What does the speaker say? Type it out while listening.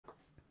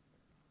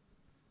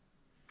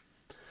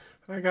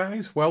Hi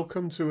guys,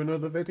 welcome to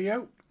another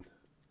video.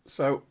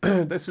 So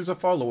this is a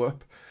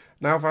follow-up.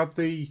 Now I've had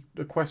the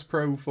Quest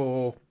Pro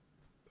for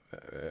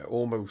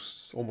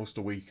almost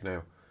a week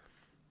now,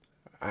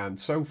 and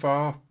so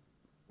far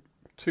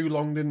too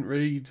long didn't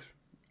read.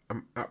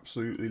 I'm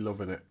absolutely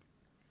loving it.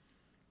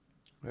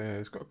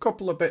 It's got a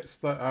couple of bits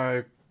that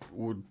I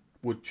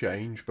would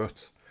change,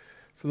 but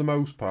for the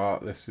most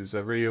part this is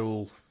a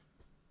real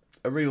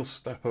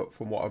step up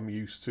from what I'm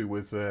used to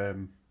with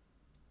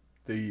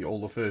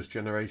all the first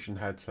generation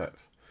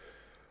headsets.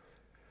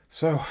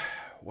 So,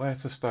 where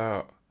to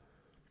start?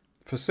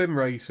 For sim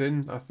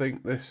racing, I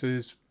think this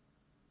is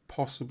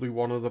possibly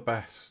one of the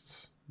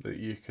best that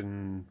you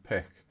can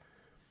pick.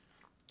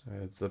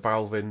 The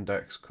Valve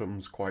Index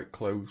comes quite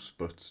close,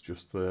 but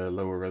just the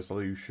lower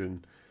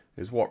resolution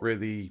is what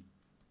really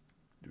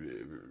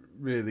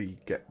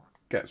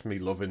gets me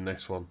loving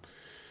this one.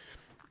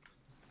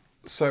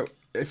 So,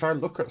 if I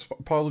look at,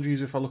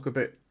 apologies if I look a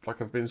bit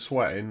like I've been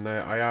sweating,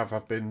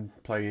 I've been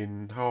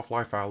playing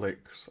Half-Life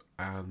Alyx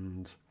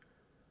and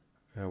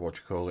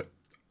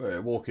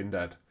Walking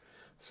Dead.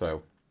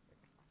 So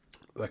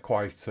they're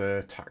quite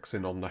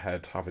taxing on the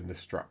head having this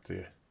strapped to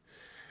you.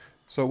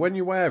 So when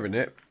you're wearing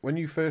it, when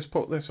you first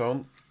put this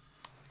on,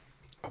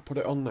 I'll put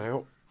it on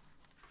now.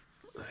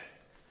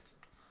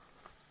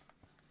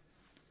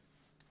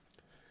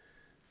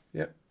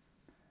 Yep.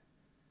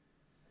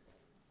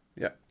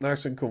 Yep,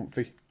 nice and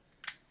comfy.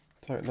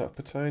 Tighten that up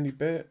a tiny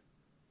bit.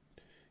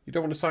 You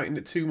don't want to tighten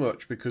it too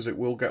much because it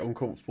will get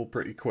uncomfortable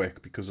pretty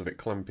quick because of it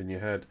clamping your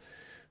head.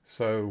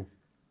 So,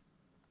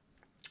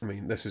 I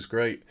mean, this is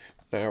great.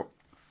 Now,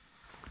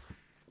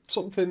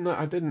 something that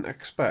I didn't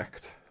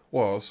expect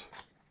was,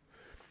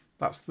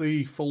 that's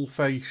the full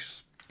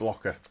face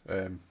blocker,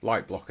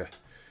 light blocker.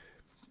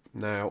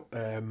 Now,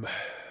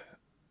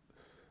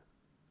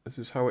 this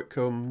is how it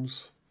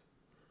comes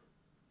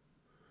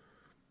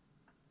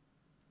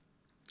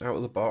out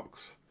of the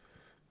box.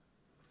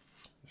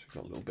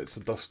 Got little bits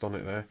of dust on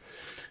it there.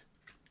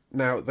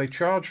 Now, they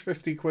charge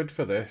 50 quid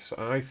for this.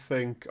 I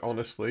think,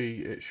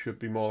 honestly, it should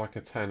be more like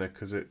a tenner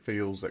because it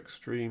feels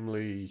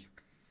extremely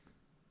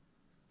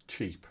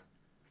cheap.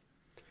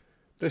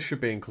 This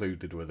should be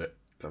included with it.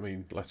 I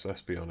mean,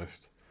 let's be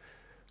honest.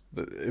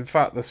 In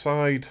fact, the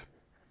side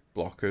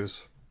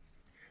blockers,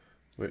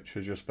 which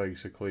are just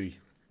basically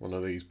one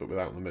of these but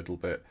without the middle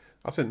bit,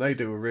 I think they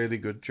do a really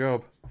good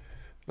job.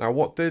 Now,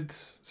 what did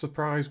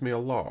surprise me a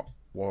lot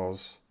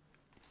was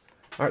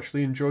I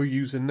actually enjoy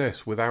using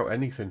this without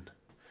anything.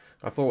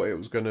 I thought it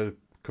was going to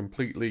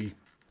completely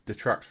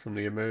detract from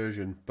the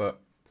immersion, but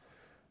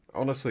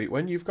honestly,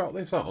 when you've got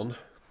this on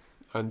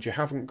and you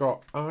haven't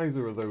got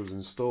either of those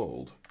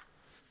installed,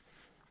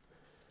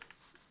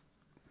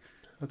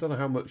 I don't know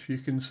how much you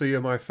can see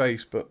on my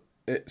face, but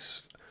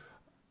it's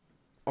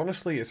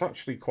honestly, it's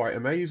actually quite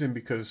amazing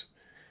because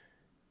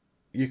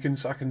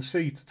I can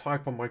see to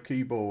type on my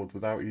keyboard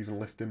without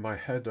even lifting my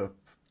head up.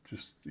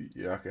 Just,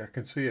 yeah, I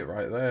can see it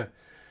right there.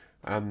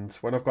 And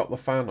when I've got the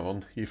fan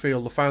on, you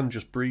feel the fan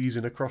just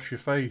breezing across your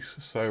face.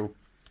 So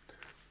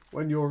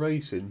when you're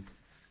racing,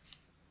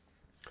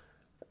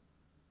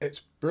 it's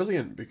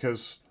brilliant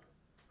because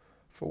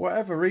for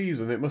whatever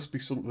reason, it must be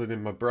something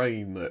in my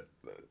brain that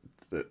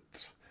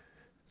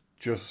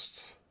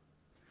just,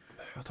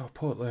 how do I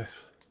put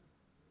this?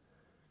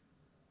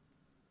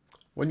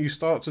 When you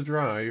start to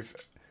drive,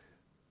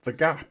 the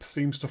gap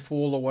seems to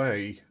fall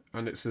away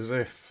and it's as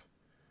if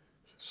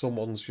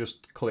someone's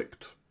just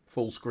clicked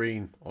full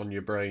screen on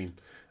your brain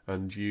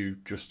and you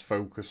just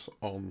focus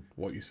on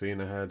what you're seeing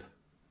ahead.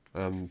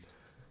 And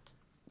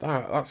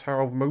that's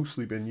how I've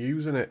mostly been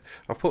using it.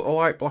 I've put a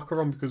light blocker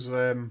on because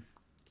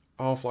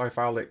Half-Life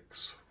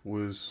Alyx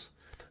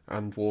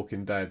and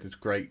Walking Dead is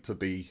great to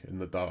be in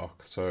the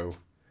dark. So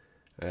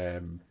yeah,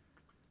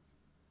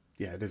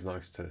 it is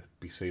nice to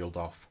be sealed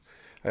off.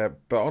 But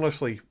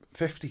honestly,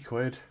 50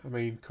 quid, I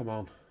mean, come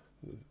on.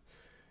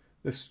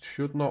 This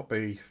should not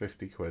be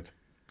 50 quid.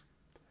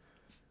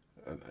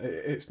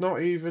 It's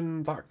not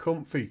even that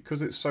comfy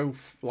because it's so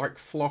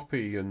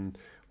floppy, and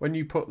when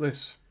you put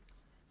this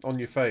on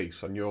your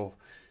face and your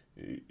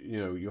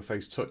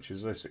face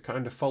touches this, it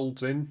kind of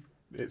folds in.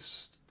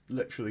 It's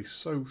literally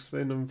so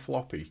thin and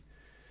floppy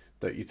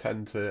that you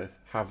tend to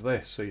have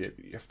this, so you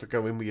have to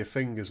go in with your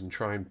fingers and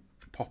try and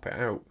pop it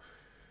out.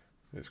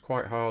 It's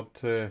quite hard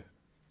to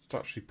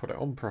actually put it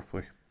on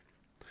properly.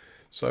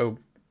 So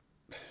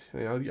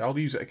I'll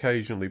use it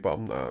occasionally, but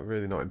I'm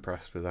really not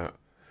impressed with that.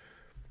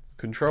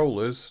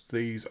 Controllers,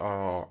 these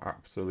are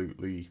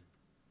absolutely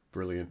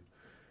brilliant.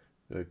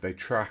 They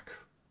track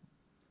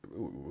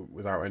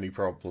without any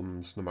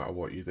problems, no matter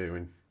what you're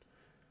doing.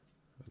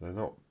 They're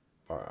not.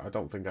 I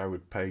don't think I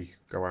would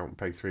go out and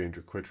pay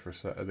 300 quid for a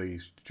set of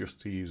these just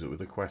to use it with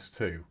the Quest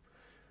 2.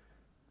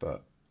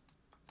 But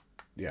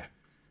yeah,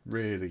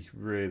 really,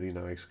 really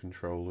nice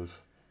controllers.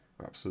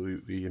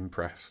 Absolutely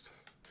impressed.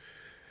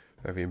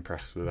 Very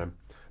impressed with them.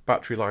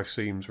 Battery life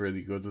seems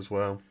really good as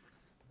well.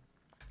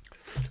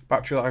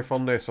 Battery life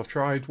on this, I've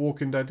tried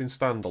Walking Dead in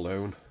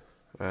standalone,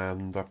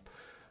 and I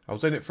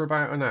was in it for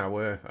about an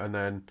hour, and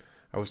then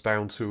I was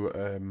down to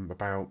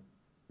about,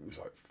 it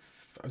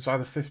was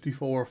either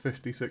 54 or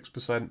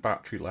 56%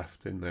 battery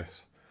left in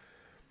this.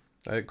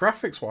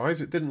 Graphics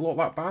wise, it didn't look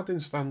that bad in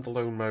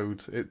standalone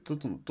mode. It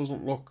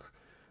doesn't look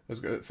as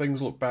good.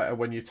 Things look better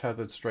when you're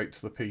tethered straight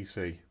to the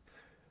PC.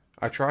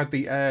 I tried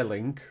the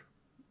Airlink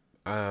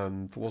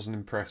and wasn't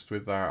impressed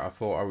with that. I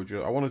thought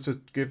I wanted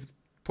to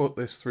put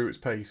this through its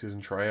paces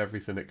and try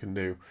everything it can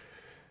do.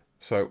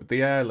 So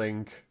the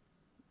Airlink,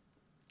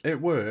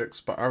 it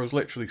works, but I was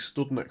literally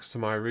stood next to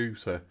my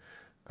router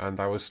and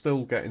I was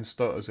still getting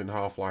stutters in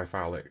Half-Life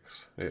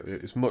Alyx.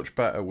 It's much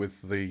better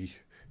with the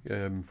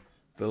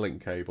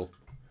link cable.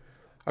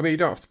 I mean, you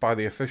don't have to buy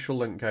the official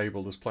link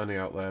cable. There's plenty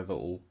out there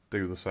that'll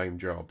do the same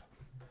job.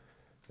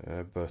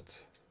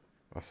 But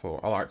I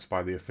thought I like to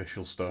buy the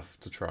official stuff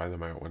to try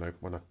them out when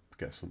I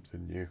get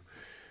something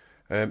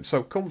new.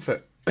 So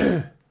comfort.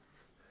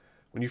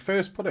 When you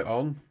first put it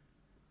on,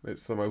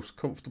 it's the most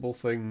comfortable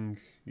thing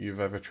you've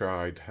ever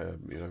tried.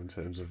 You know, in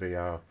terms of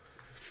VR,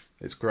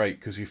 it's great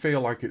because you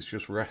feel like it's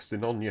just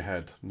resting on your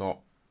head,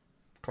 not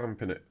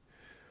clamping it.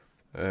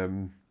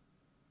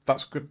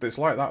 That's good. It's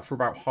like that for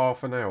about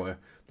half an hour.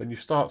 Then you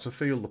start to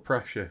feel the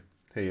pressure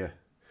here.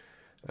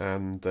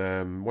 And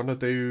when I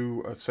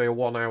do, say, a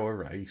 1 hour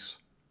race,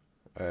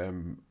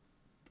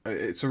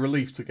 it's a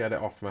relief to get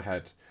it off my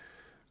head.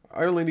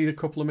 I only need a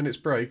couple of minutes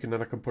break and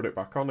then I can put it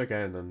back on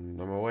again and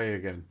I'm away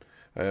again.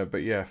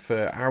 But yeah,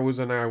 for hours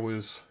and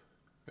hours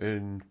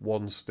in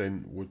one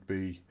stint would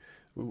be...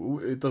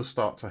 It does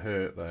start to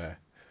hurt there.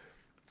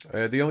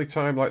 The only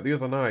time, like the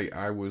other night,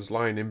 I was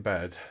lying in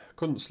bed,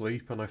 couldn't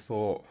sleep, and I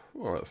thought,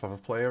 oh, let's have a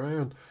play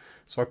around.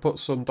 So I put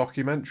some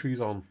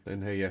documentaries on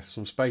in here,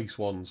 some space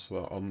ones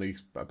on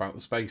about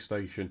the space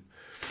station.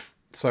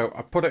 So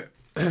I put it,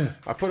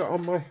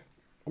 on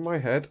my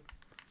head,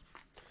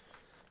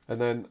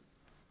 and then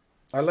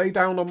I lay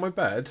down on my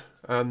bed,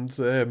 and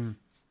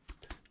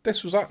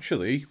this was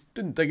actually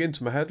didn't dig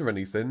into my head or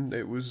anything.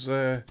 It was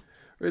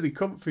really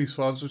comfy.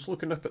 So I was just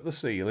looking up at the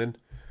ceiling.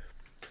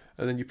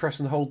 And then you press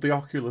and hold the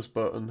Oculus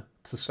button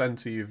to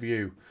centre your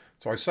view.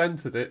 So I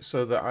centred it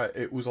so that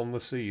it was on the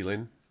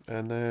ceiling.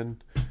 And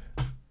then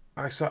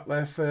I sat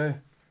there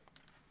for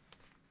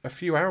a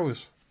few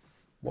hours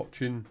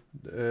watching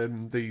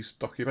these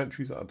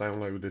documentaries that I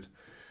downloaded.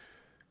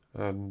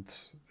 And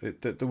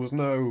there was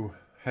no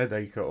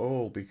headache at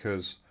all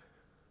because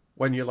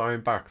when you're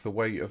lying back, the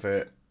weight of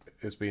it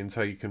is being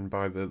taken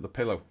by the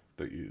pillow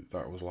that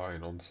I was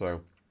lying on.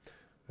 So...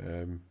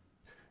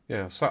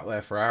 yeah, I sat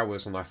there for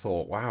hours and I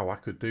thought, wow, I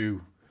could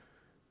do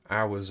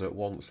hours at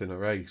once in a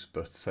race.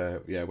 But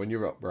yeah, when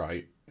you're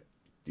upright,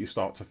 you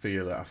start to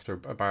feel it after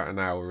about an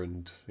hour,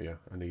 and yeah,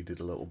 I needed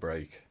a little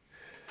break.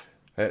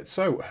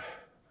 So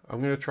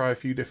I'm going to try a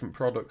few different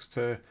products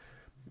to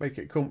make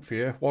it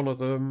comfier. One of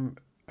them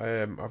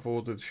I've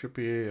ordered should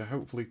be here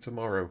hopefully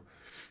tomorrow.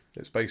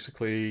 It's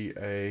basically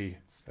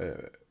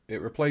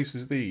it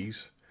replaces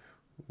these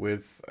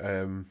with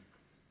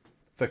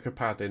thicker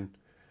padding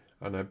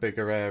and a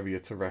bigger area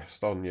to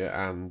rest on you,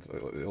 and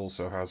it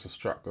also has a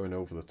strap going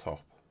over the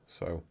top.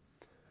 So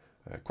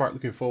quite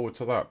looking forward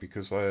to that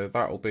because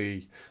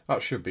that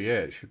should be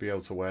it. Should be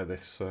able to wear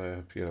this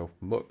you know,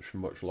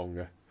 much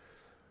longer.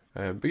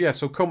 But yeah,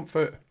 so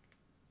comfort,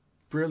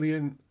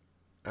 brilliant,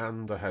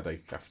 and a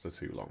headache after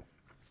too long.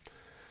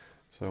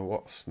 So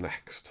what's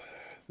next?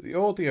 The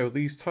audio,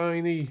 these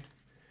tiny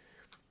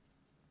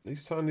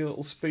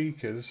little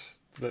speakers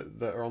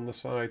that are on the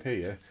side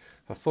here.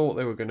 I thought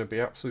they were going to be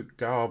absolute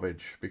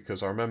garbage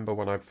because I remember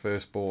when I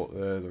first bought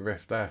the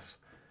Rift S,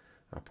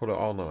 I put it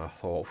on and I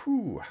thought,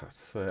 whew,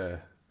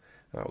 that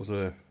was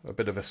a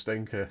bit of a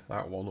stinker,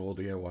 that one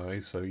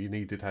audio-wise, so you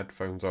needed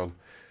headphones on.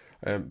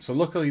 So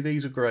luckily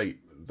these are great.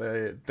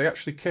 They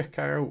actually kick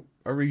out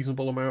a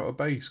reasonable amount of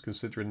bass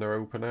considering they're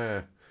open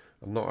air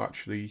and not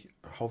actually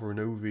hovering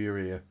over your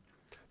ear.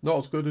 Not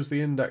as good as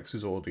the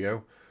Index's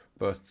audio,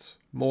 but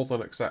more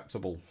than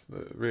acceptable.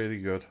 Really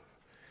good.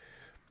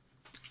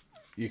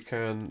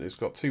 It's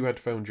got 2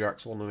 headphone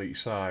jacks, one on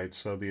each side,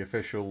 so the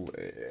official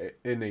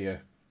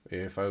in-ear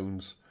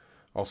earphones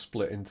are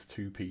split into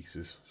 2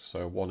 pieces,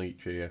 so one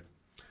each ear.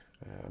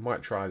 I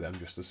might try them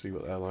just to see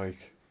what they're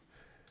like.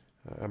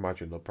 I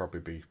imagine they'll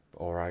probably be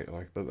alright,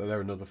 but they're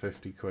another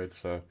 50 quid,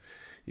 so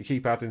you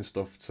keep adding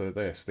stuff to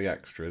this, the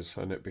extras,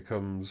 and it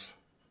becomes,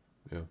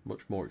 you know,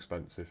 much more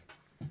expensive.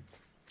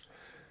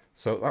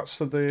 So that's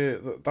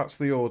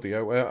the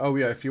audio. Oh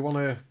yeah, if you want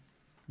to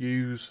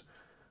use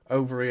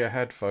over-ear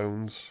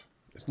headphones,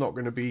 it's not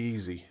going to be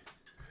easy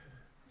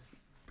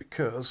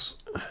because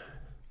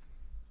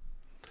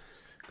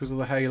of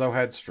the Halo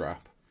head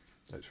strap.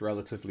 It's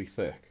relatively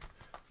thick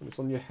and it's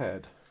on your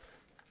head,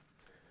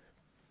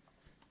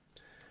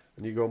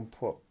 and you go and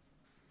put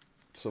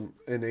some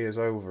in-ears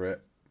over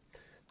it.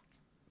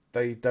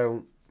 They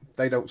don't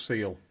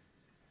seal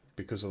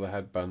because of the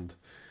headband,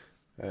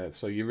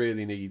 so you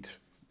really need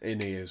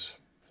in-ears.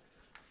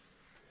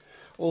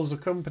 Well, there's a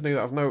company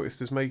that I've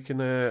noticed is making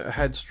a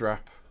head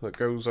strap that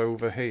goes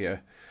over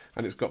here,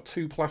 and it's got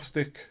 2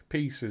 plastic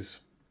pieces,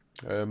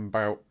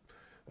 about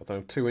I don't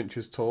know, 2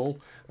 inches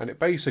tall, and it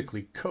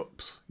basically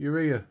cups your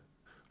ear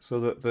so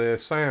that the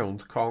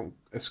sound can't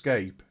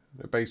escape.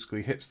 It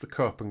basically hits the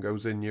cup and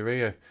goes in your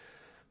ear.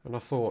 And I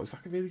thought, is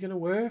that really going to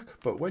work?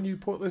 But when you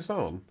put this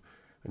on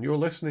and you're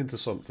listening to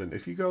something,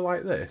 if you go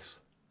like this,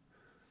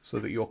 so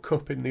that you're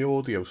cupping the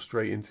audio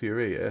straight into your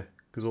ear,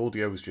 because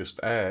audio is just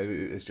air,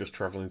 it's just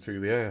travelling through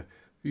the air.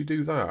 If you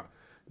do that,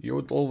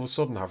 you'll all of a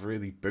sudden have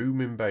really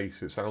booming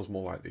bass. It sounds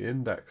more like the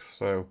Index.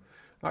 So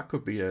that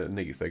could be a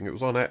neat thing. It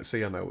was on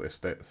Etsy, I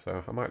noticed it,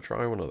 so I might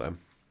try one of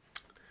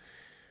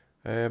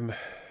them.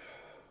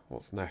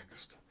 What's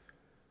next?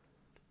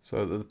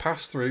 So the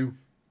pass-through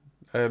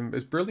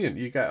is brilliant.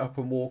 You get up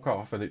and walk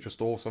off and it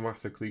just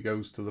automatically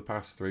goes to the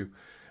pass-through,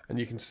 and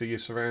you can see your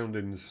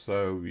surroundings,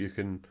 so you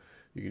can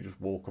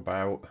just walk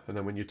about, and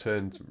then when you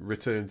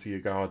return to your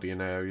Guardian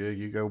area,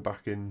 you go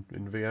back in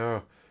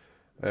VR.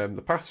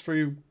 The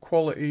pass-through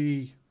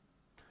quality,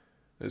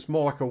 it's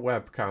more like a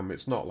webcam.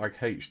 It's not like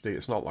HD.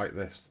 It's not like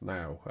this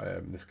now.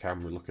 This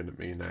camera looking at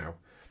me now.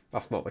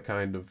 That's not the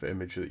kind of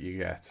image that you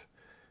get.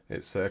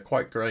 It's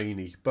quite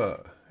grainy,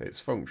 but it's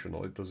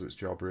functional. It does its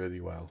job really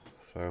well.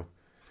 So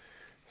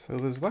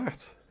there's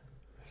that.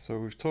 So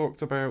we've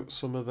talked about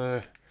some of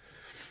the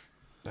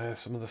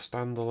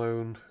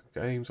standalone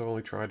games. I've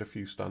only tried a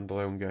few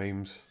standalone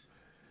games.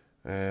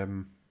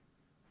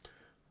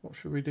 What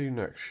should we do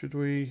next? Should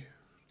we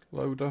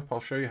load up?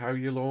 I'll show you how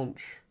you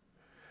launch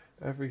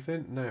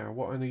everything. Now,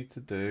 what I need to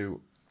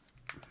do,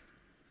 I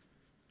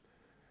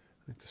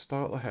need to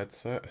start the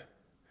headset.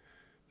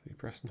 So you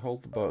press and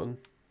hold the button.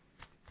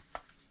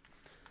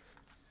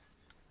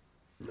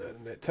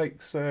 And it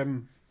takes, yeah,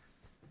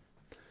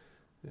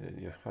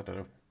 I don't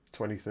know,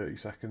 20-30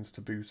 seconds to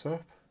boot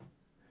up.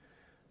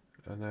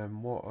 And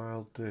then what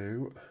I'll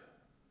do,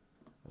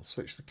 I'll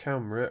switch the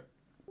camera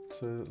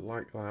to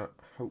like that.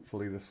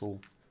 Hopefully this will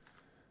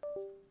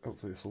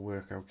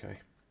work okay.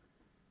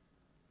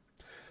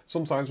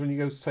 Sometimes when you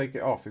go to take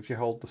it off, if you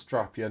hold the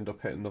strap, you end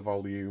up hitting the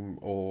volume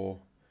or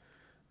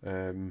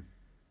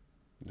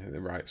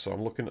right. So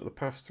I'm looking at the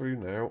pass-through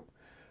now.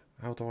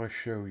 How do I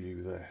show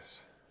you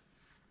this?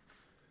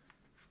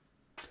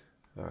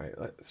 Right,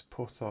 let's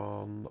put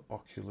on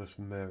Oculus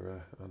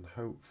Mirror and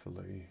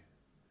hopefully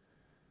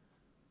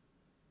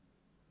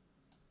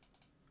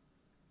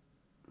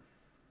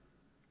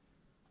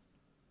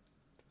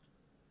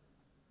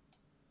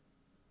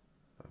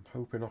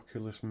hoping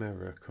Oculus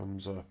Mirror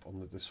comes up on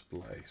the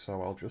display.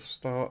 So I'll just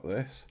start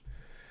this.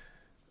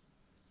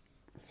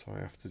 So I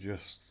have to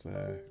just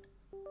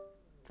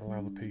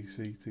allow the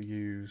PC to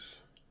use,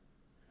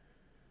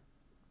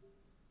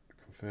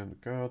 confirm the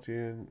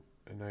Guardian,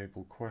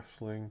 enable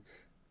Quest Link.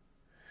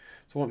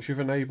 So once you've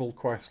enabled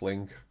Quest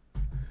Link,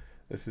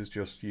 this is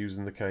just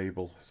using the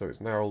cable. So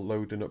it's now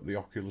loading up the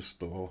Oculus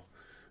Store.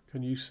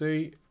 Can you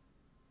see?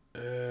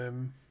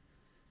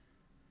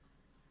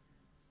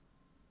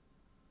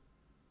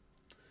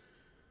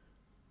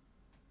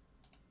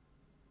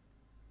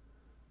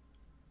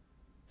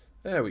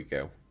 There we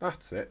go.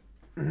 That's it.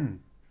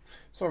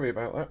 Sorry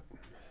about that.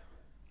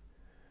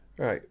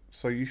 Right,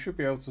 so you should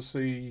be able to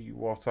see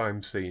what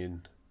I'm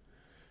seeing.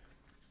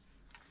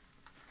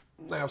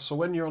 Now, so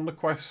when you're on the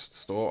Quest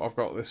Store, I've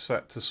got this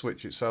set to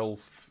switch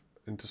itself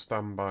into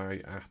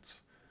standby at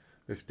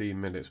 15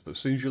 minutes. But as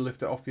soon as you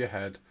lift it off your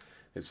head,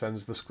 it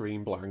sends the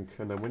screen blank.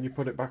 And then when you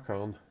put it back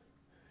on,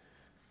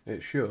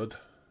 it should.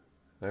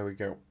 There we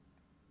go.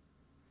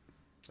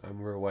 And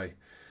we're away.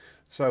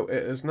 So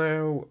it is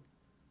now...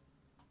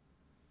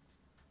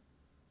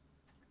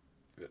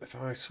 If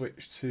I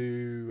switch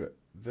to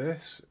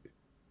this,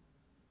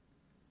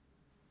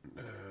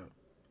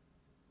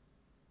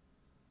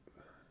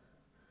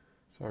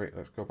 sorry,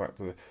 let's go back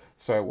to the.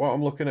 So what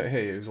I'm looking at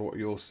here is what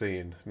you're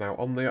seeing now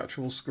on the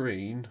actual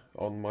screen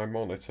on my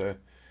monitor.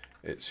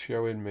 It's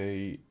showing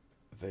me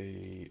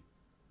the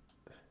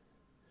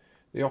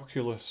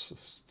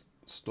Oculus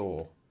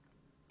Store.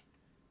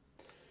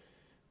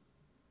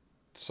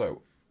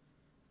 So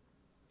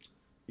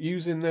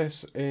using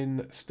this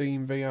in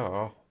Steam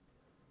VR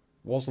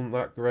wasn't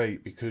that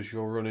great because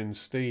you're running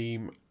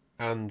Steam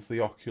and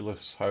the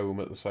Oculus Home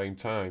at the same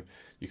time.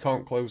 You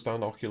can't close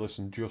down Oculus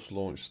and just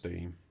launch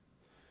Steam.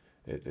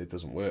 It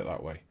doesn't work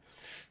that way.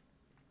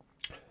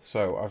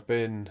 So I've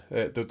been...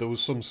 there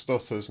was some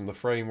stutters and the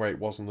frame rate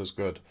wasn't as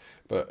good.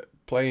 But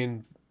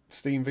playing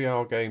Steam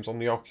VR games on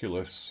the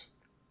Oculus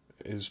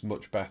is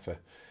much better.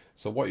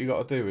 So what you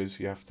got to do is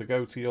you have to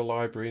go to your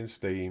library in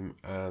Steam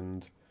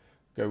and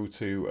go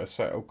to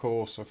Assetto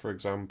Corsa, for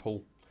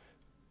example.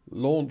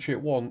 Launch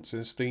it once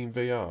in Steam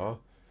VR,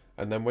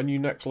 and then when you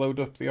next load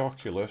up the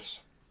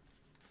Oculus,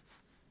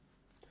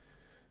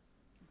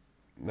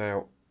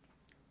 now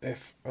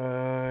if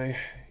I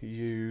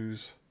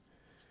use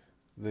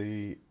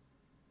this,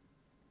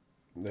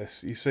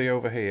 you see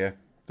over here,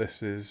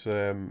 this is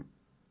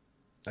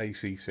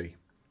ACC.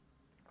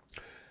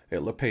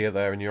 It'll appear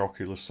there in your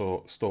Oculus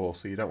store,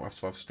 so you don't have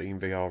to have Steam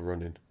VR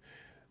running.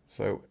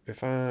 So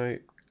if I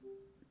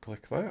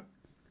click that,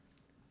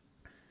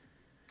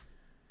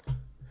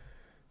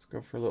 go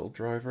for a little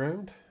drive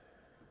around.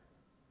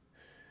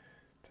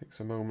 Takes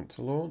a moment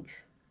to launch.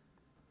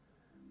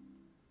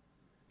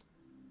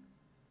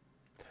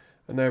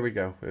 And there we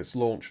go, it's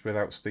launched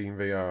without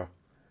SteamVR.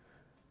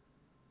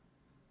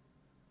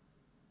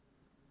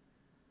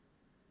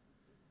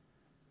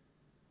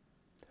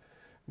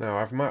 Now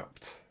I've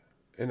mapped,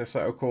 in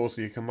Assetto Corsa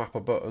you can map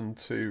a button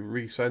to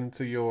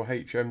recenter your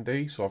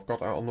HMD, so I've got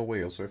that on the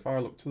wheel. So if I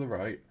look to the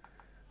right,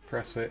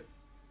 press it,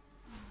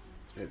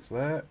 it's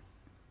there.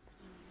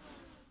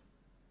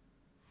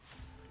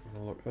 And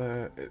I look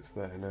there, it's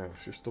there now.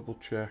 Let's just double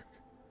check.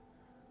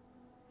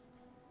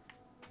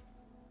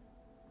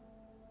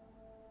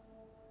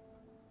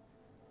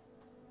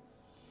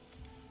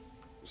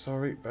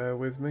 Sorry, bear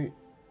with me.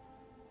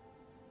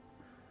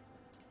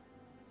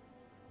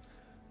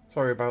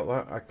 Sorry about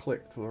that, I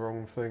clicked the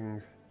wrong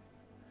thing.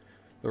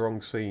 The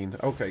wrong scene.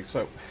 Okay,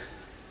 so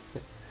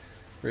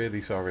really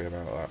sorry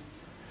about that.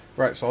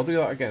 Right, so I'll do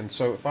that again.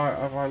 So if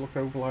I look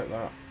over like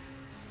that,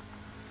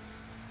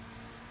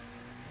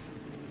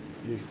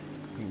 you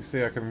can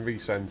see I can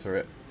recenter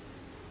it.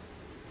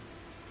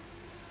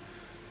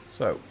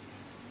 So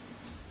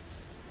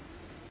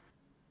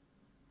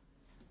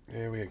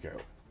here we go.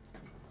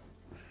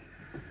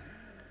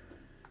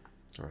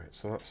 Alright,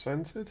 so that's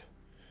centered.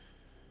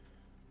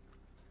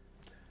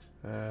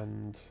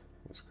 And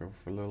let's go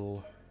for a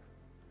little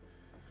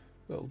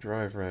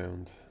drive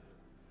round.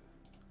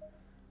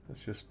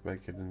 Let's just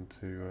make it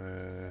into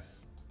a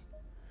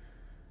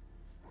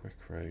quick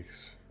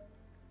race.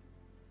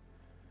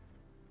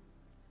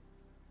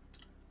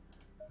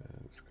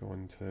 Let's go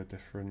into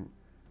different.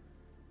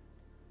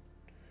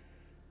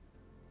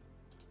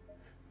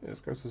 Let's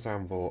go to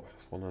Zandvoort.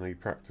 That's one I need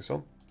practice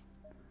on.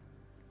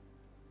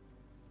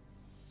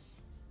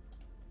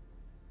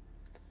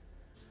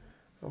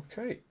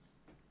 Okay.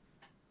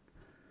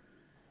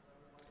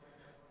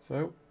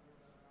 So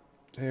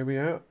here we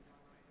are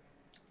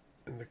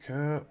in the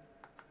car.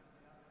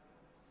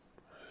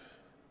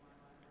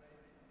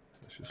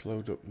 Let's just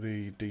load up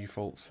the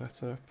default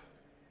setup.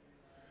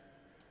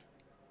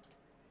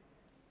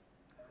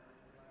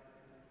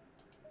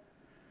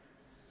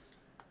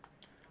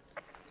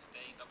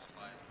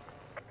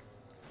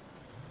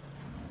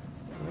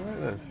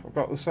 Alright then, I've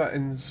got the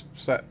settings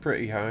set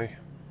pretty high.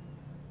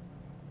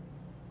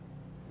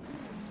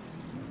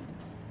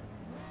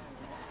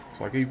 It's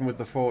like even with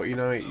the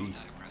 4090, you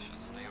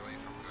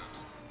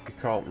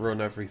can't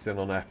run everything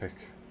on Epic.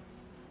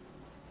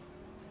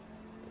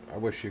 I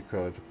wish you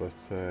could, but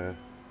just turn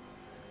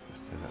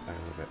that down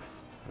a bit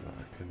so that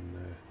I can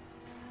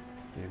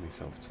hear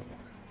myself talk.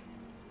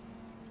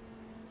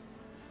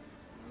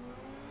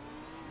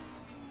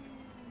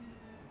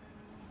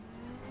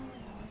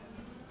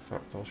 In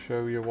fact, I'll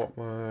show you what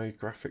my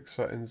graphics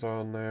settings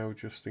are now,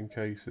 just in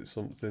case it's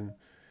something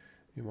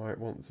you might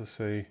want to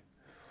see.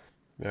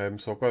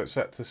 So I've got it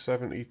set to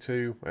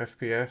 72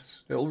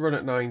 FPS. It'll run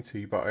at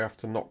 90, but I have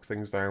to knock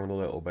things down a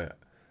little bit.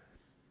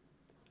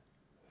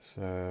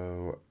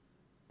 So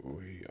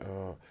we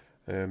are.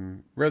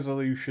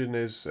 Resolution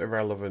is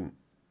irrelevant.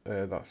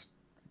 That's,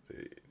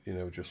 you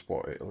know, just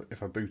what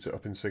if I boot it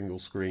up in single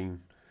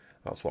screen,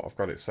 that's what I've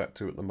got it set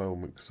to at the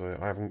moment, because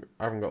I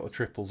haven't got the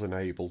triples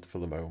enabled for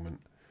the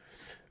moment.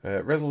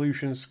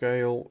 Resolution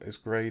scale is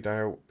greyed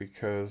out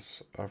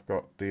because I've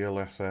got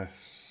FSR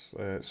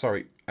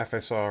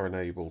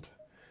enabled.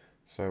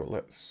 So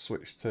let's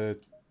switch to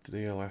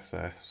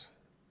DLSS.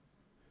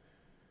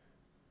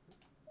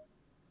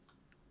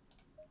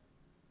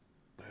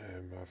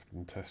 I've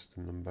been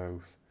testing them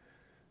both.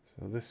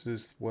 So this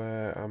is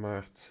where I'm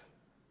at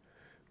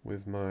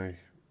with my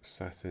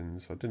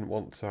settings. I didn't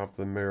want to have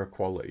the mirror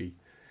quality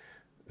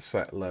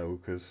set low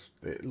because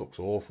it looks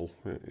awful.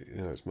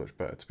 You know, it's much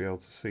better to be able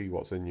to see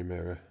what's in your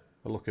mirror.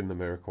 I look in the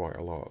mirror quite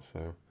a lot.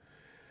 So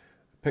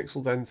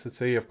pixel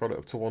density, I've got it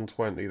up to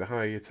 120. The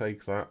higher you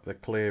take that, the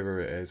clearer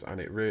it is, and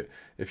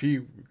if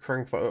you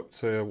crank that up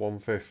to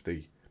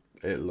 150,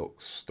 it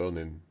looks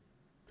stunning.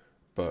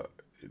 But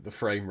the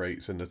frame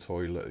rate's in the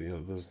toilet. You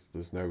know,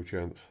 there's no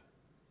chance.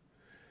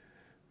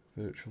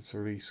 Virtual to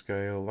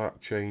rescale,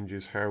 that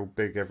changes how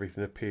big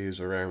everything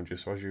appears around you.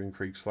 So as you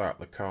increase that,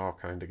 the car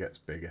kind of gets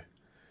bigger,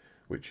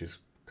 which is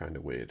kind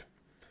of weird.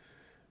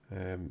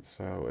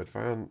 So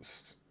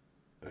advanced,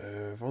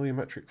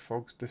 volumetric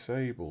fog's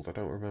disabled. I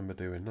don't remember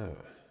doing that.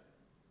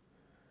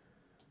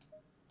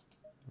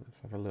 Let's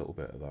have a little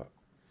bit of that.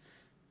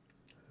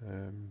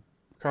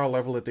 Car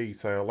level of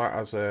detail, that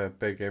has a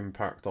big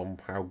impact on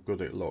how good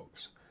it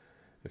looks.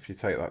 If you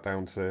take that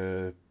down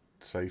to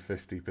say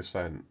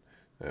 50%,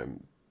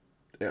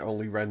 it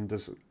only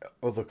renders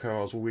other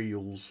cars'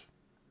 wheels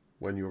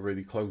when you're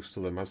really close to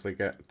them. As they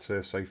get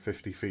to say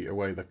 50 feet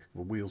away, the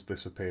wheels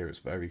disappear. It's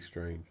very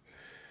strange.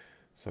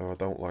 So I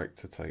don't like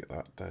to take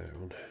that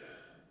down.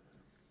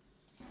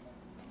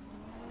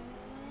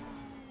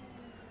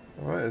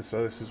 Alright, and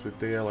so this is with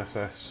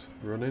DLSS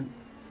running.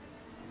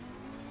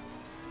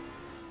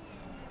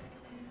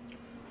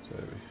 So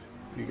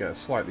you get a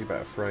slightly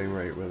better frame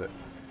rate with it.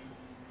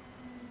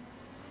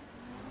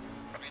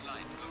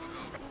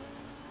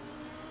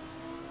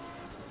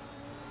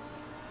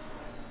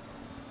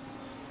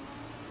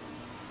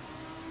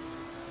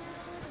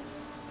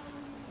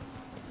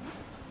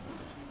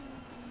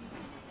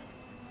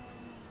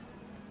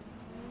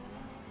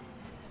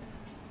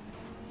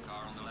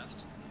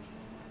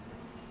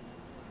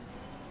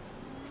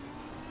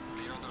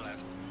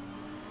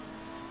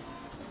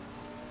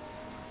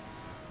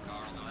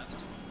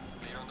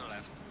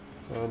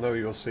 So I know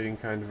you're seeing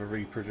kind of a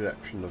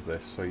reprojection of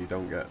this, so you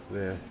don't get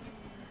the...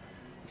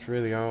 It's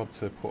really hard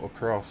to put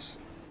across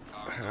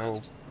how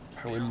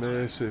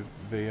immersive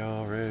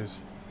VR is.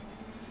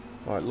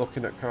 Like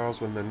looking at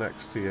cars when they're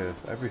next to you,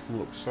 everything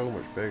looks so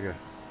much bigger.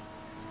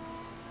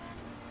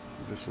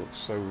 It just looks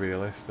so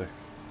realistic.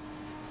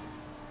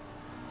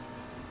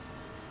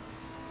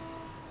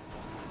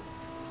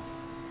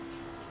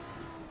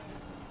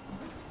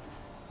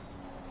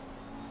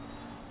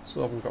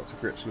 Still haven't got to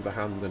grips with the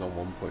handling on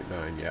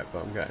 1.9 yet,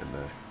 but I'm getting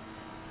there.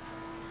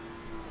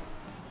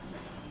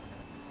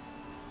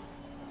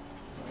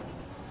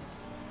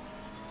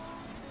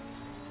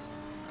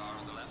 Car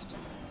on the left.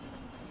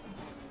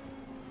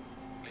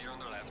 Clear on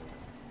the left.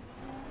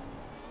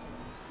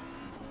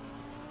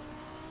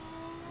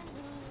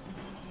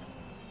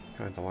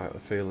 Kind of like the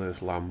feel of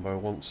this Lambo.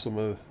 Once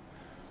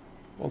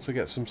I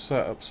get some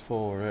setups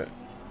for it,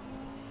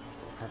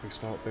 I'll probably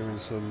start doing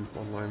some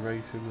online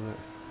racing with it.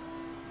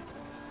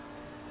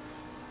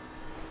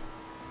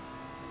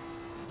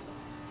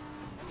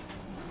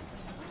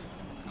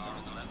 Car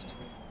on the left.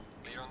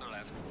 Clear on the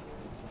left.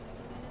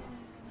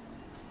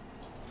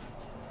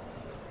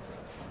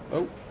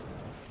 Oh!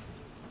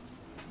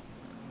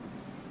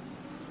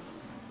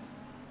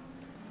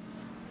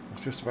 I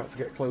was just about to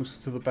get closer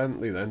to the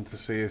Bentley then to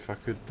see if I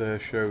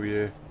could show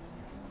you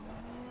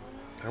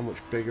how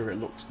much bigger it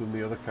looks than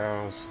the other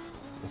cars.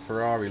 The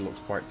Ferrari looks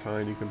quite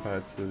tiny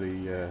compared to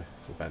the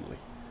Bentley.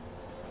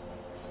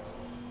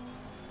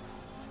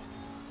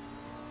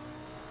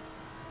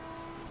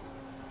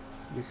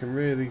 You can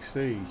really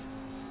see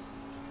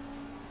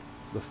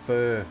the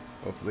fur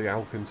of the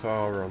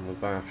Alcantara on the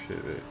dash.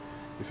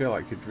 You feel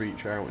like you could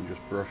reach out and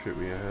just brush it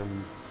with your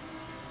hand.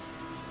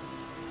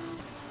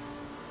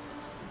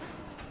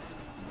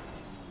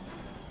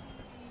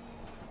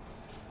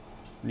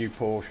 New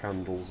Porsche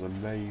handles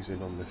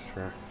amazing on this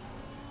track.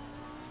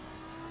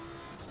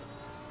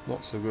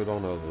 Not so good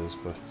on others,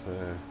 but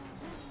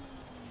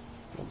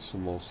once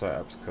some more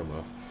setups come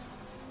up.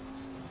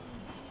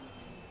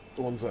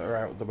 The ones that are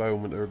out at the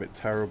moment are a bit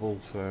terrible,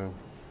 so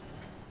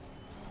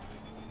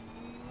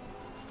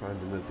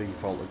finding the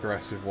default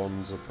aggressive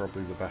ones are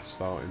probably the best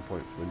starting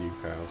point for the new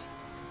cars.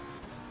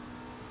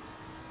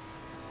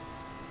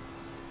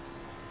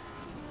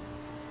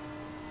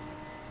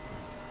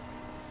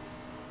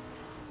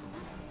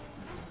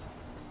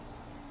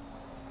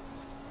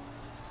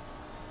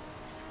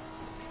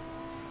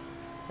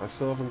 I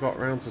still haven't got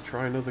around to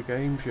trying other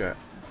games yet.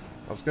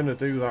 I was going to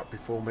do that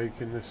before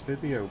making this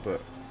video,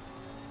 but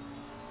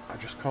I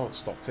just can't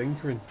stop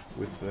tinkering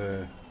with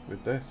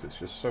this. It's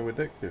just so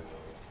addictive.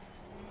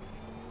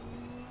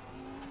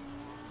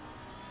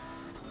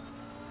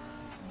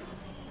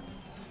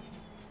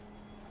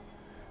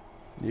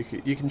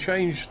 You can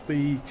change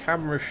the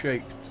camera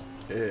shape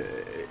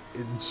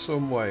in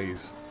some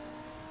ways.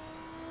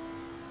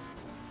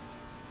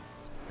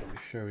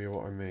 Show you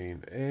what I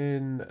mean.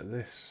 In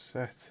this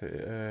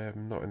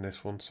setting, not in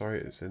this one, sorry,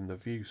 it's in the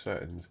view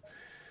settings.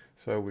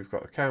 So we've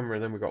got the camera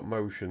and then we've got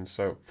motion.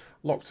 So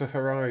lock to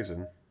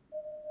horizon.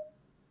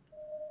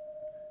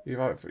 You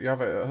have it at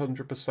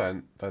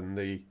 100%, then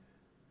the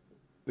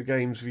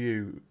game's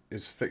view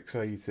is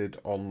fixated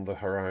on the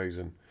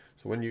horizon.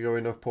 So when you're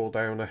going up or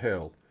down a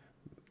hill,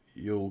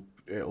 it'll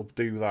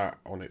do that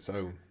on its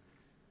own.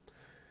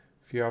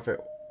 If you have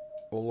it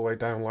all the way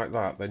down like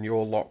that, then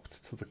you're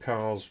locked to the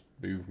car's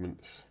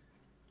movements,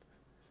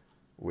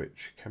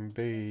 which can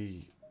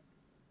be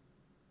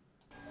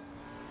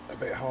a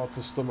bit hard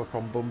to stomach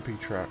on bumpy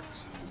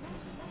tracks.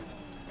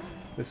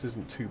 This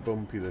isn't too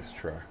bumpy, this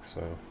track,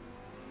 so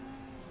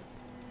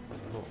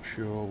I'm not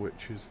sure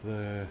which is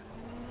the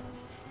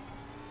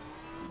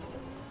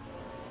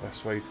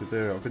best way to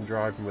do it. I've been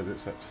driving with it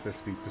set to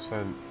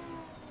 50%.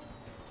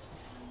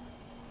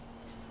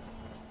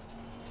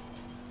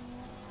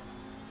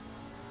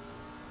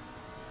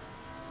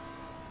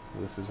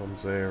 This is on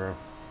 0.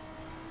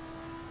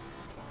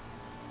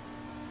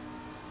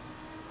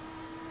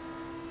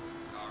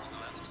 Car on the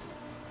left.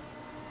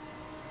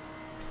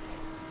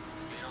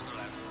 Clear on the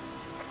left.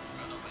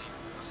 Run away.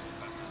 Crossing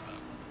fastest now.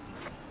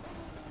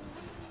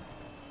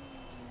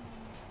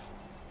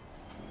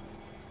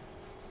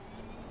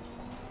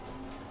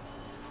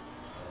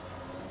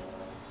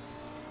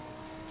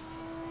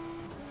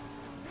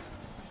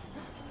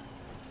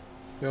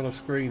 See, on a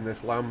screen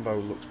this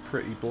Lambo looks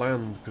pretty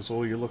bland because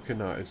all you're looking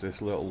at is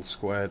this little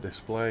square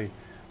display.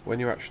 When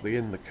you're actually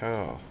in the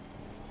car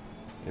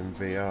in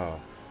VR,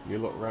 you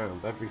look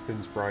round,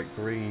 everything's bright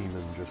green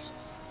and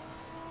just,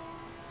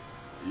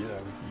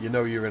 you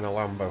know you're in a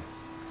Lambo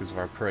because of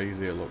how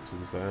crazy it looks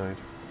inside.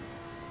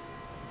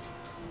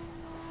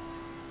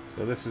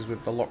 So this is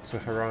with the lock to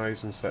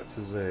horizon set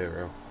to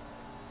 0.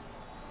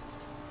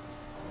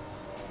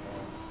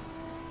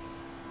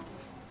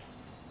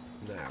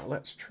 Now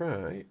let's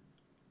try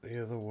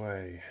the other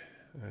way.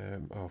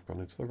 Oh, I've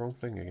gone into the wrong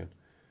thing again.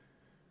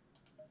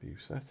 View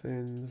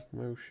settings,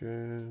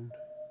 motion.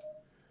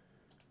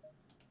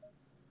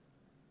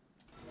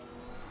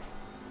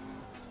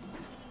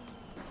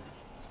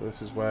 So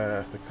this is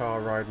where the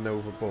car riding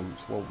over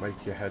bumps won't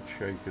make your head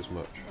shake as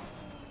much.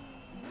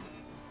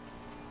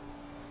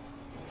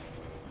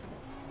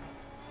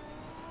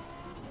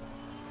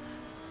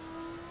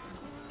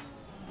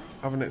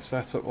 Having it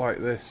set up like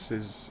this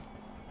is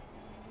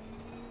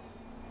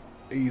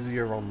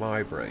easier on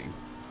my brain.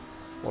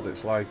 What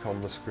it's like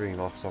on the screen,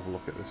 I'll have to have a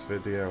look at this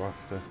video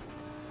after.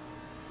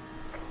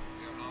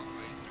 You're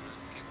halfway through.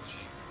 Keep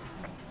pushing.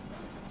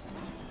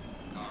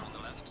 Car on the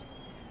left.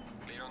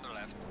 Clear on the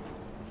left.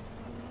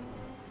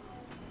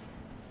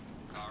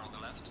 Car on the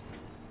left.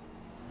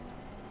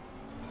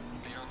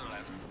 Clear on the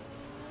left.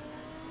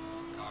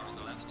 Car on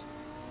the left.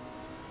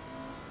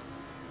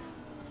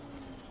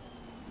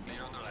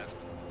 Clear on the left.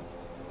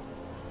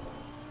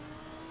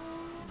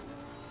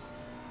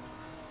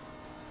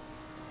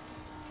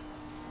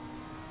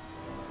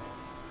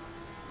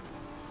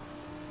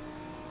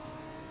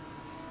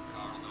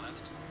 Car on the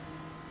left.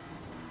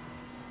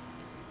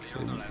 Clear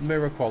on the left.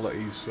 Mirror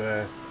quality's,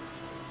 I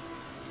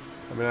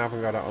mean, I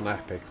haven't got it on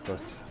Epic,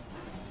 but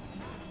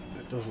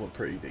it does look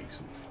pretty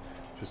decent.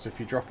 Just if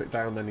you drop it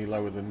down any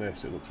lower than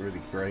this, it looks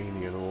really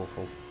grainy and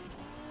awful.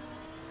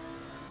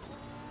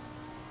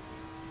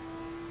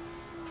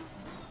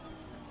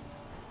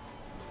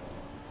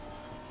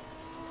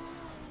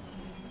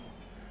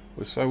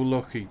 We're so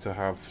lucky to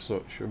have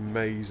such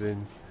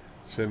amazing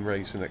sim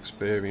racing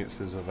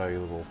experiences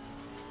available.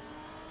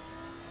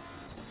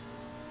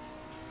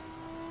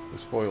 We're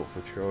spoilt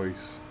for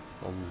choice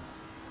on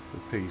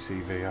with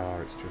PC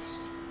VR. It's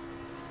just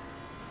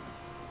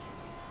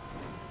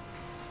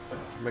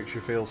makes you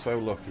feel so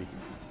lucky.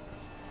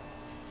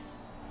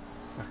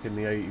 Back in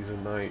the 80s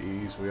and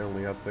 90s, we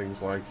only had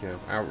things like, you know,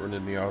 Outrun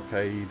in the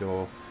arcade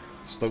or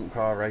Stunt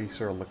Car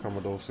Racer on the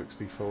Commodore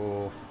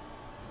 64.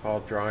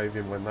 Hard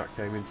Driving when that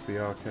came into the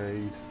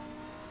arcade.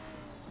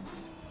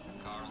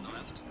 Car on the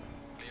left.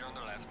 Clear on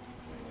the left.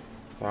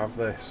 To have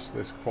this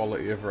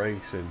quality of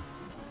racing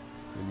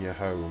in your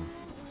home,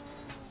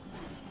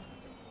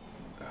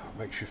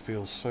 makes you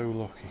feel so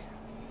lucky.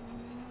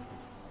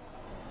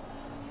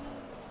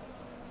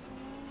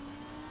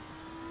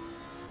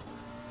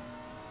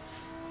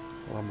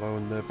 Lambo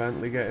and the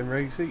Bentley getting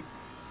racy.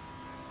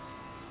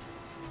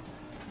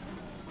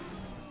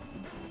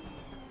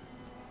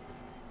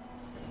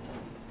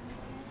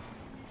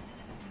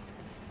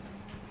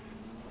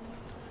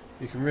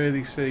 You can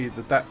really see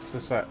the depth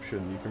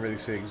perception, you can really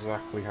see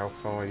exactly how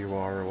far you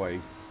are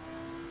away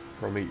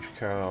from each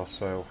car,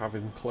 so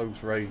having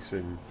close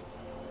racing,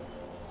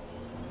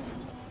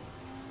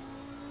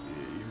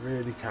 you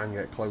really can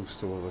get close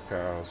to other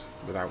cars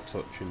without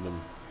touching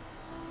them,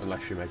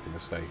 unless you make a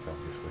mistake,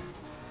 obviously.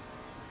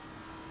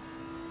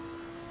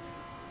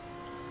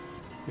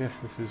 Yeah,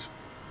 this is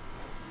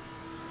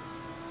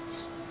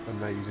just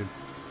amazing.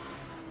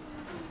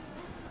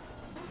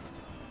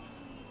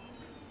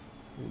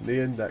 The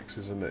index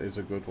is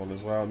a good one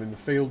as well. I mean, the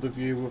field of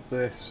view of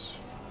this,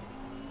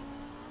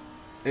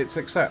 it's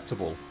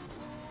acceptable.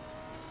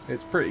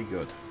 It's pretty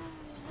good.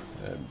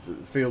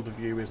 The field of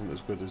view isn't as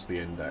good as the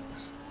index.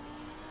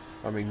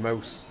 I mean,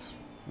 most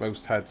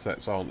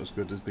headsets aren't as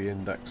good as the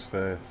index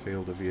for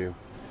field of view.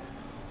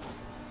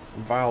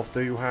 And Valve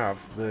do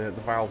have the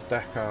Valve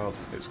Decard,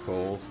 it's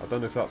called. I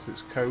don't know if that's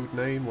its code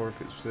name or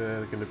if it's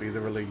going to be the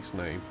release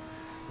name.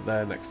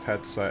 Their next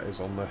headset is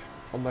on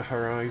the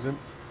horizon.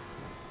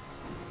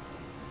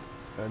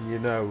 And you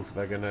know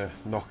they're going to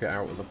knock it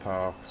out of the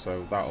park,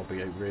 so that'll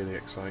be really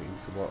exciting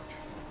to watch.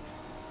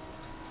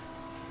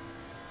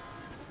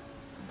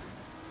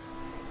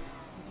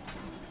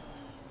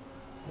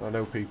 I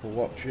know people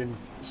watching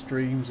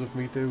streams of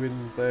me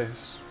doing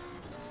this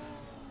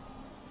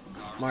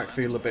might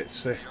feel a bit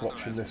sick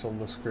watching this on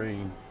the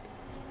screen.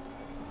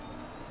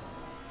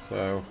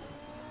 So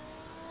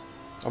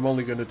I'm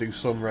only going to do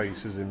some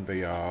races in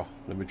VR.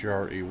 The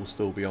majority will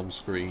still be on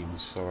screens,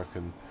 so I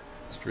can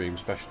stream,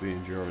 especially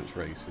endurance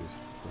races.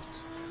 But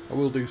I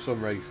will do some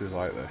races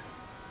like this.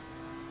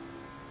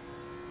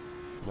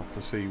 I'll have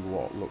to see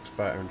what looks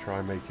better and try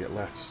and make it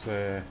less.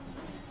 I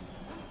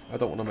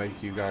don't want to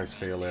make you guys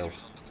feel ill.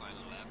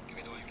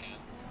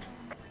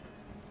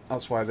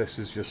 That's why this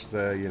is just,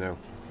 you know,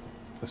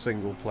 a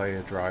single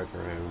player drive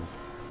around.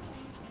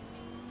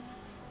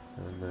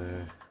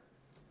 And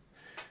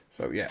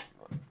so yeah,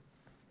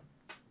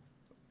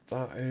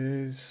 that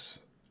is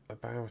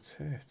about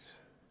it.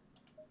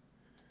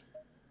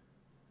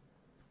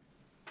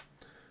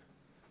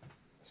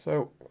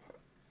 So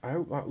I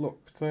hope that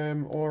looked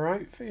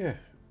alright for you.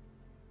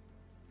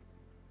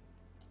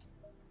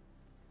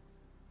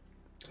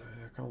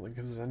 I can't think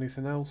if there's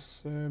anything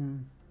else to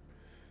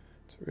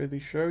really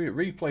show you.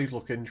 Replays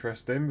look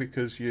interesting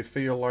because you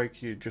feel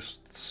like you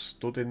just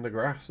stood in the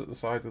grass at the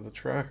side of the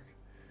track.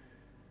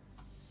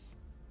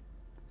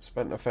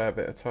 Spent a fair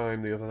bit of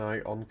time the other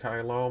night on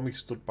Kyalami,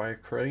 stood by a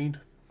crane,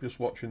 just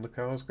watching the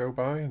cars go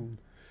by. And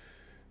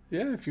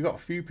yeah, if you got a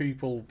few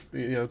people,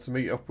 you know, to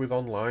meet up with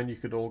online, you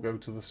could all go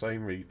to the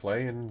same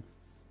replay and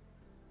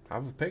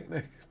have a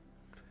picnic.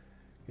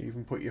 You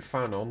even put your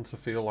fan on to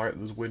feel like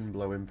there's wind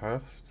blowing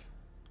past.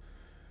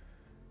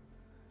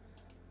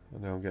 I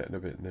know I'm getting a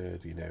bit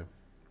nerdy now.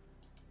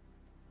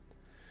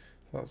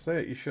 So that's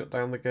it. You shut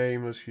down the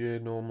game as you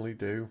normally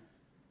do.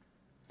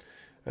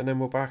 And then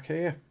we're back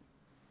here.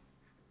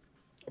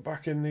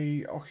 Back in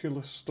the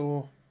Oculus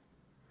store.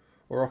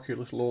 Or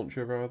Oculus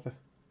launcher, rather.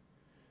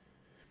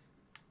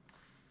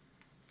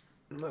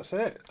 And that's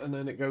it. And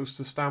then it goes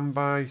to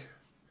standby.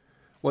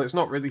 Well, it's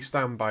not really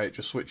standby. It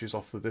just switches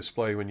off the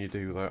display when you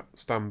do that.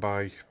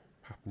 Standby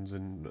happens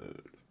in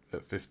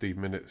at 15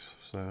 minutes.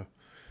 So,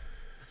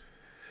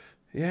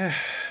 yeah.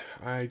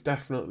 I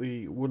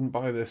definitely wouldn't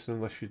buy this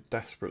unless you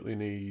desperately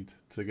need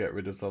to get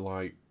rid of the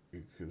light.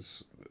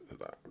 Because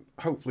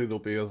hopefully there'll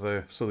be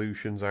other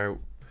solutions out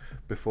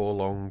before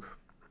long.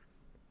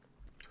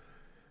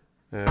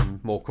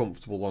 More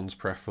comfortable ones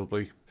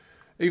preferably.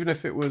 Even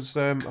if it was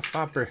a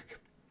fabric.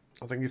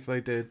 I think if they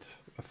did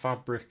a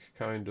fabric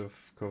kind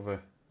of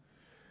cover.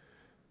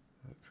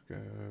 Let's go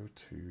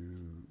to...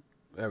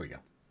 There we go.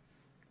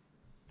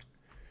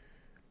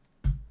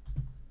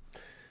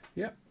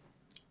 Yeah.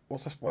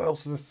 What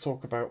else is there to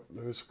talk about?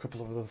 There's a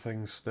couple of other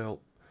things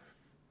still.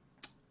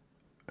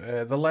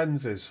 The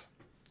lenses.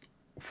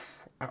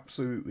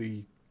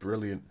 Absolutely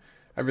brilliant.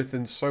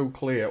 Everything's so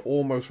clear,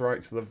 almost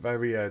right to the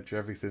very edge.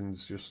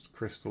 Everything's just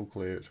crystal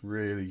clear. It's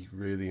really,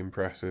 really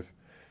impressive.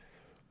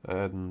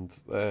 And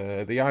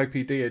the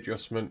IPD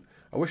adjustment,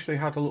 I wish they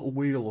had a little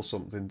wheel or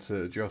something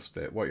to adjust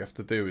it. What you have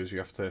to do is you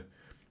have to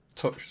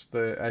touch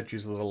the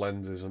edges of the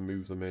lenses and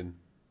move them in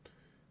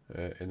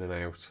and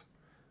out.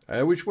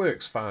 Which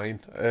works fine.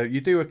 You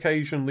do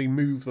occasionally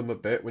move them a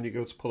bit when you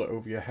go to pull it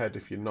over your head.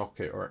 If you knock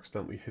it or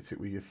accidentally hit it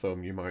with your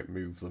thumb, you might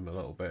move them a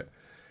little bit.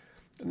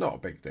 Not a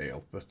big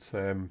deal, but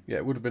yeah,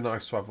 it would have been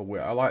nice to have a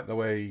wheel. I like the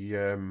way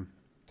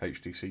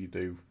HTC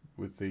do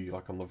with the,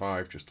 like on the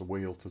Vive, just a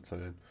wheel to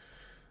turn.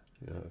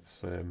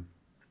 Yeah,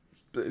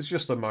 it's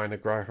just a minor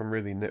gripe. I'm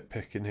really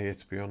nitpicking here,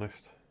 to be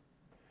honest.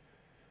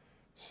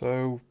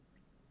 So,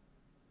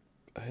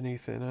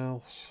 anything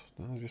else?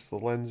 No, just the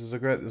lenses are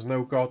great. There's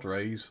no God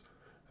rays.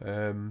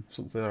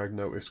 Something I've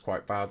noticed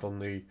quite bad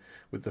on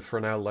with the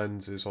Fresnel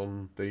lenses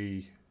on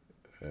the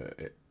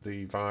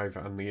Vive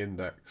and the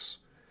Index.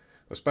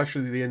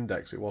 Especially the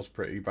Index, it was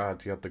pretty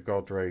bad. You had the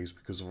God rays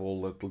because of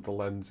all the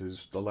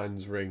lenses, the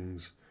lens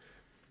rings.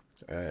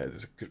 I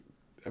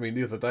mean,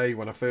 the other day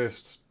when I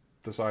first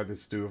decided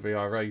to do a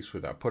VR race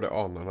with it, I put it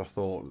on and I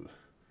thought,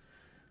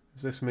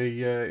 is this me?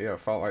 Yeah, I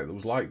felt like there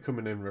was light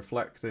coming in,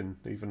 reflecting,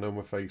 even though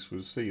my face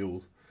was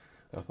sealed.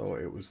 I thought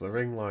it was the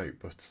ring light,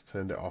 but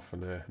turned it off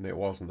and it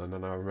wasn't. And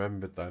then I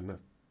remembered then,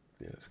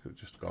 yeah, it's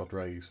just God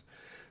rays.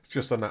 It's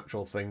just a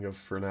natural thing of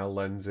Fresnel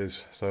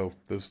lenses, so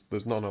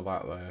there's none of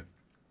that there.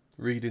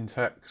 Reading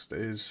text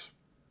is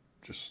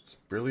just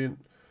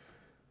brilliant.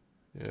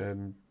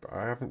 I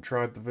haven't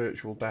tried the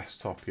virtual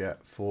desktop yet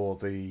for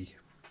the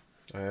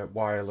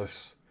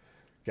wireless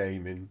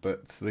gaming,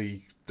 but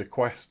the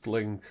Quest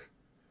Link,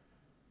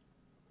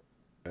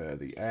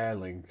 the Air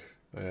Link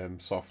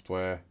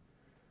software,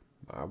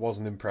 I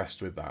wasn't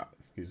impressed with that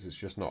because it's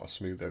just not a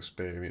smooth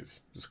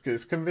experience.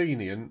 It's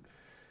convenient,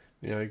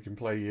 you know, you can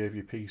play your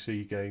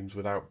PC games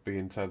without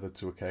being tethered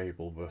to a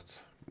cable,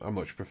 but I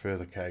much prefer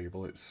the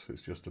cable. It's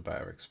just a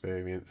better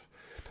experience.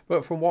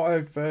 But from what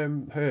I've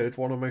heard,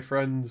 one of my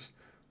friends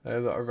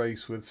that I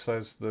race with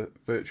says that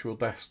virtual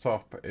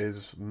desktop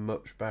is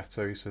much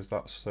better. He says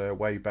that's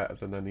way better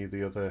than any of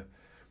the other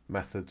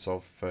methods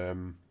of...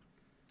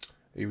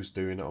 he was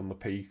doing it on the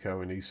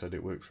Pico and he said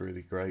it works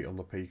really great on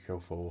the Pico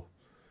 4.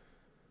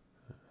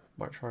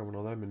 Might try one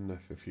of them in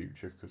the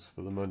future because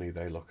for the money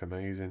they look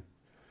amazing.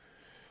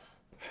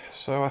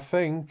 So I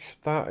think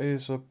that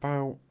is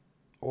about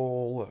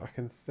all that I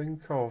can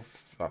think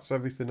of. That's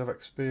everything I've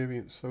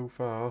experienced so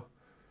far.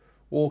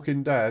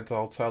 Walking Dead,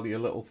 I'll tell you a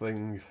little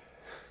thing.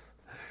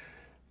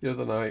 The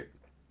other night,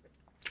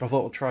 I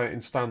thought I'd try it in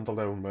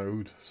standalone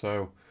mode.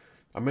 So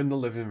I'm in the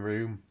living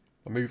room.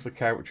 I move the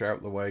couch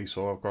out the way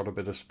so I've got a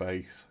bit of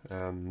space,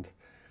 and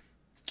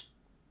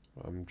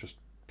I'm just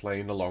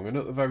playing along. And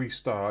at the very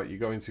start, you're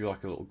going through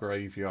like a little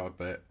graveyard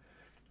bit,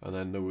 and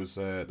then there was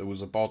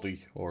a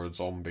body or a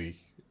zombie,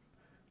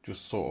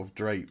 just sort of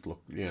draped,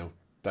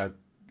 dead,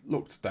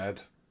 looked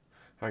dead,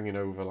 hanging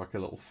over like a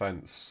little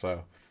fence.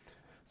 So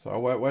I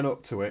went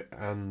up to it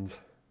and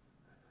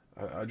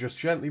I just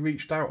gently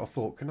reached out. I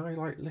thought, can I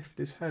like lift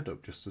his head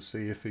up just to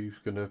see if he's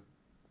gonna,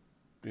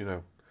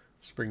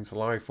 spring to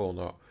life or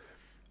not?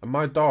 And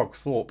my dog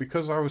thought,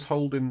 because I was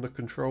holding the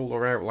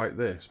controller out like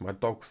this, my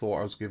dog thought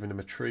I was giving him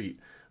a treat.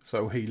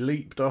 So he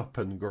leaped up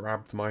and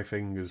grabbed my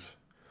fingers.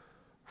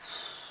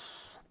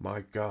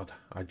 My God,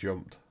 I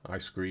jumped. I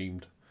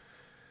screamed.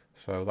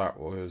 So that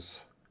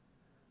was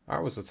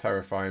a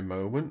terrifying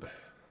moment.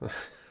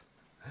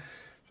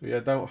 So yeah,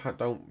 don't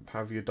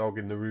have your dog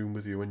in the room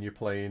with you when you're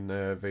playing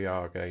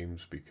VR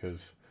games,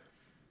 because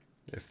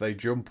if they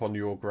jump on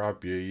you or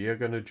grab you, you're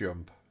gonna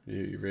jump.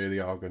 You really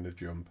are gonna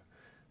jump.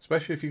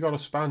 Especially if you got a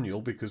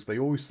spaniel, because they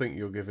always think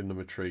you're giving them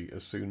a treat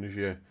as soon as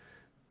you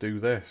do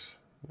this.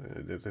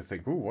 They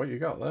think, "Ooh, what you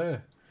got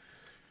there?"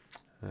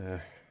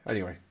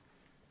 Anyway,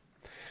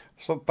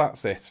 So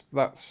that's it.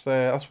 That's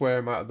where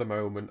I'm at the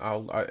moment.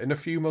 In a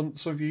few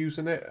months of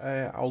using it,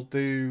 I'll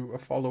do a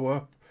follow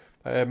up,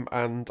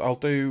 and I'll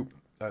do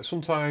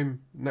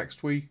sometime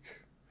next week.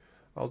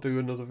 I'll do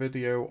another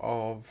video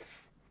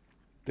of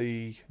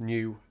the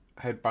new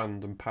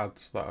headband and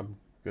pads that I'm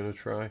gonna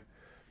try.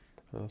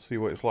 I'll see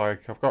what it's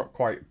like. I've got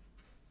quite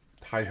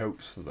high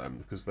hopes for them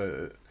because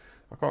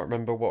I can't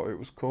remember what it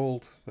was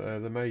called,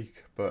 the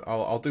make, but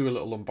I'll do a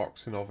little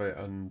unboxing of it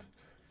and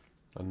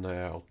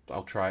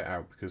I'll try it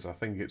out because I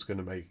think it's going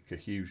to make a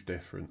huge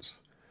difference.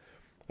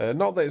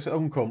 Not that it's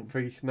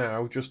uncomfy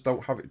now, just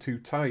don't have it too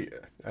tight.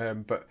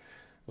 But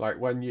like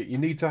when you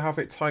need to have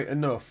it tight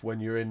enough when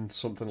you're in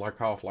something like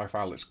Half-Life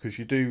Alyx, because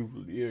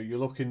you're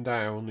looking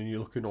down and you're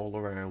looking all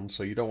around,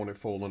 so you don't want it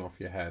falling off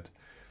your head.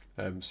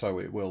 So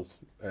it will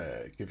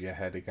give you a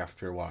headache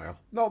after a while.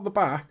 Not the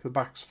back. The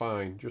back's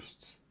fine.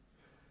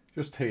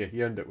 Just here,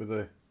 you end up with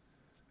a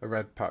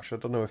red patch. I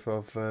don't know if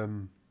I've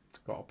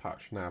got a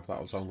patch now, but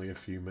that was only a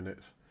few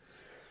minutes.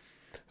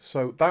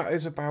 So that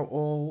is about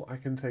all I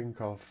can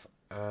think of,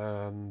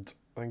 and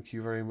thank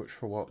you very much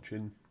for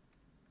watching.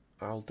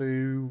 I'll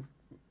do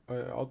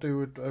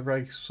a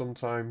race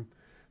sometime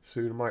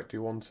soon. I might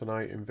do one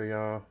tonight in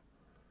VR,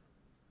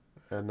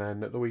 and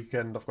then at the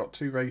weekend I've got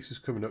 2 races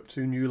coming up,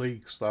 2 new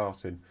leagues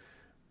starting.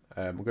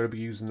 We're going to be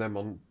using them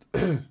on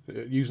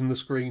using the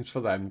screens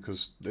for them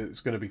because it's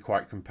going to be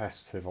quite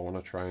competitive. I want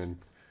to try and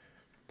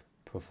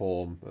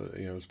perform,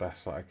 as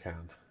best that I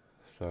can.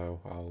 So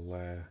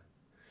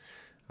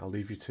I'll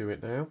leave you to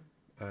it now,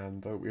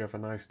 and hope you have a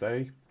nice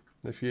day.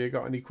 If you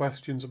got any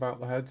questions about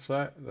the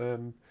headset,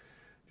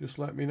 just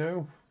let me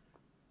know,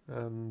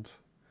 and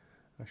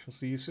I shall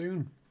see you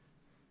soon.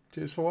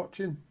 Cheers for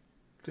watching.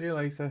 See you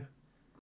later.